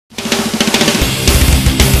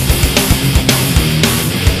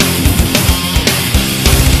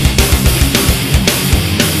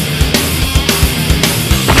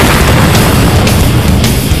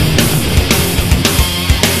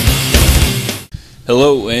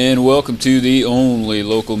Hello and welcome to the only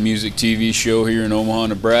local music TV show here in Omaha,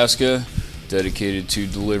 Nebraska, dedicated to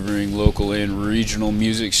delivering local and regional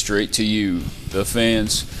music straight to you, the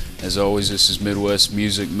fans. As always, this is Midwest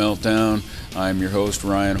Music Meltdown. I'm your host,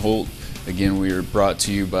 Ryan Holt. Again, we are brought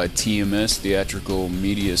to you by TMS, Theatrical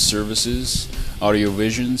Media Services, Audio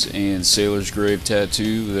Visions, and Sailor's Grave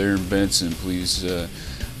Tattoo. They're in Benson. Please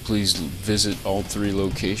visit all three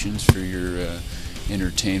locations for your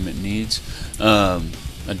entertainment needs.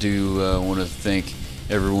 I do want to thank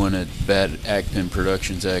everyone at Bad Actpen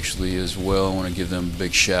Productions actually as well. I want to give them a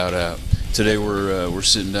big shout out. Today we're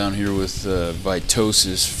sitting down here with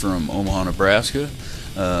Vitosus from Omaha, Nebraska.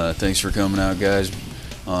 Thanks for coming out, guys,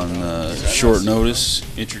 on short notice.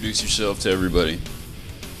 Introduce yourself to everybody.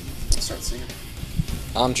 Start singing.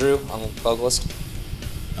 I'm Drew. I'm a vocalist.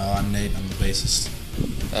 I'm Nate. I'm the bassist.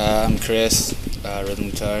 I'm Chris.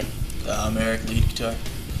 Rhythm guitar. I'm Eric, lead guitar.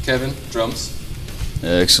 Kevin, drums.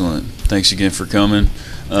 Excellent. Thanks again for coming.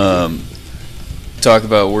 Talk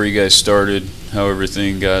about where you guys started, how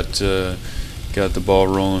everything got the ball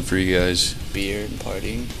rolling for you guys. Beer and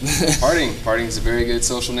partying. Partying is a very good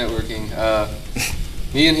social networking.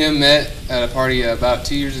 Me and him met at a party about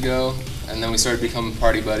 2 years ago, and then we started becoming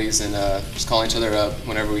party buddies and just calling each other up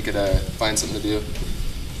whenever we could find something to do.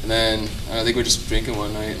 And then I think we were just drinking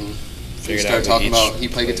one night and we started talking about, he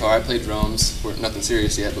played guitar, I played drums. We're nothing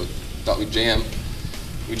serious yet, but thought we'd jam.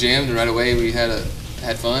 We jammed, and right away we had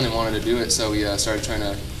fun and wanted to do it, so we started trying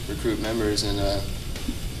to recruit members, and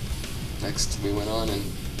next we went on,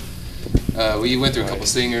 and we went through a couple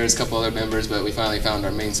singers, a couple other members, but we finally found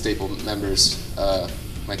our main staple members.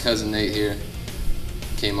 My cousin Nate here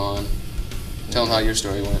came on. Tell them how your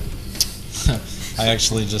story went. I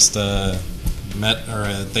actually just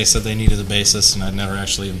they said they needed a bassist, and I'd never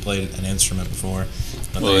actually even played an instrument before.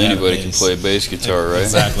 Well, anybody can play a bass guitar, right?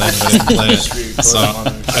 Exactly, anybody can play it. So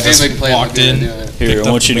I just walked in. Here, I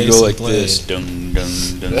want you to go like this. Dun, dun,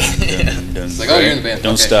 dun, dun, dun. It's like, oh, you're in the band.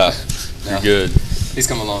 Don't stop. You're good. He's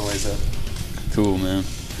come a long way, so. Cool, man.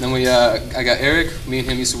 Then I got Eric. Me and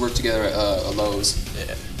him used to work together at Lowe's.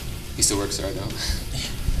 Yeah. He still works there right now.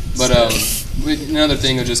 But another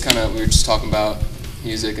thing was just we were just talking about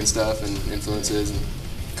music and stuff and influences and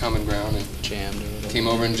common ground, and Jammed or whatever. Came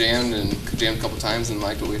over and jammed a couple times and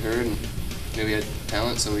liked what we heard and knew we had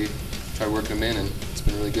talent, so we tried working them in, and it's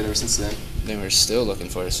been really good ever since then. Then we're still looking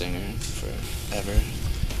for a singer forever.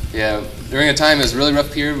 Yeah, during a time it was a really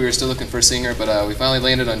rough period. We were still looking for a singer, but we finally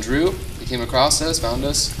landed on Drew. He came across us, found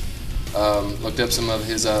us, looked up some of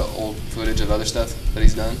his old footage of other stuff that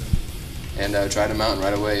he's done, and tried him out, and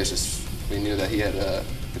right away it's just we knew that he had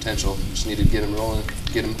potential. Just needed to get him rolling,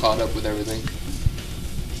 get him caught up with everything.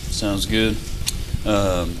 Sounds good.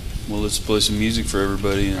 Well, let's play some music for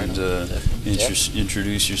everybody and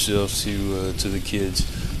introduce yourself to the kids.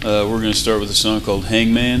 We're going to start with a song called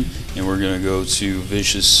Hangman, and we're going to go to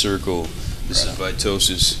Vicious Circle. This is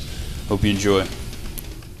Vitosus. Hope you enjoy.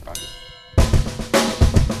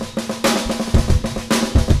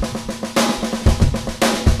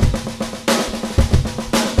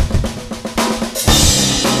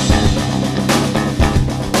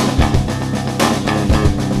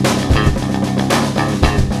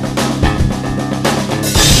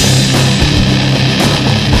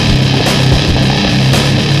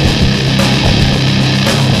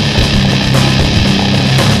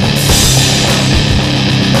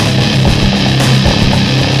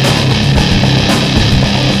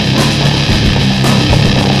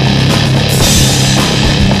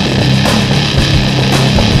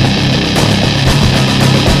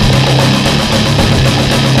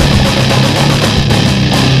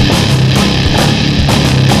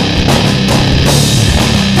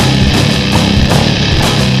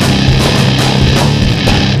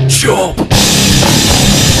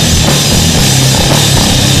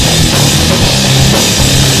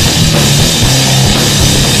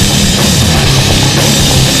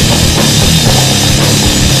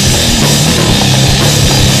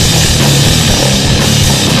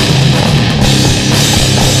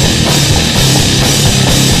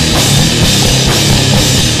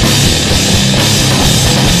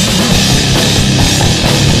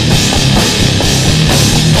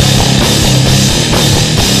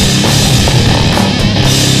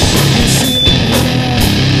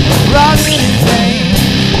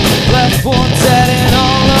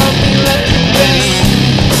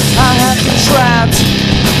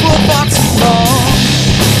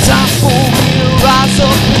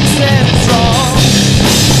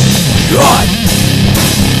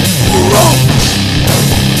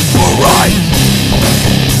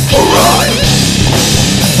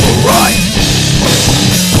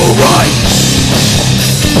 Alright.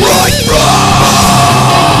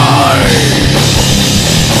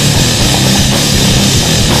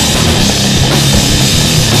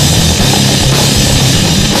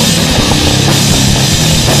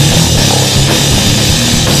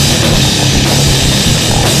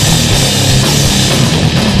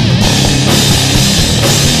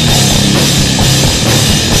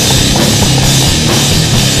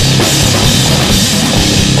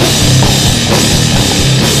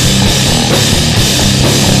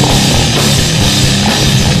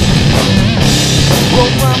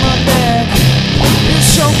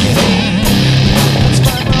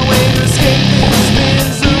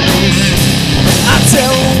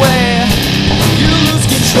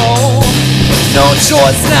 No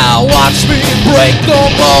choice now, watch me break the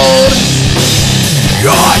mold.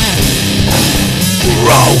 God,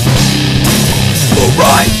 roll.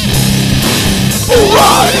 Alright,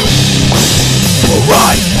 alright,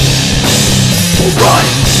 alright, alright,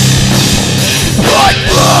 alright.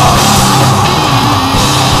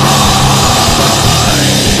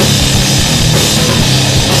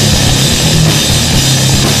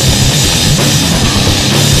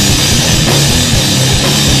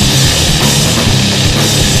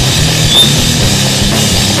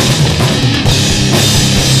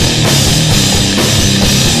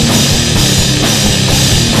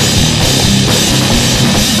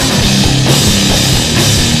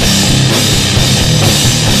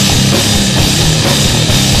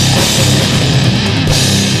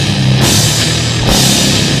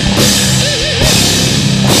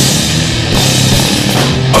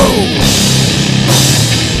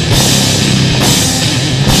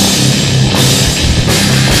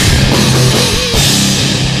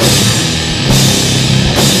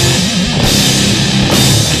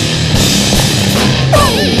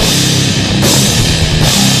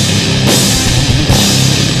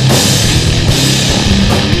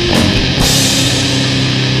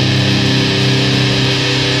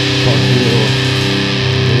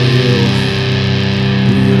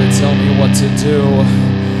 Tell me what to do.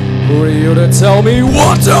 Who are you to tell me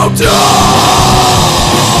what to do?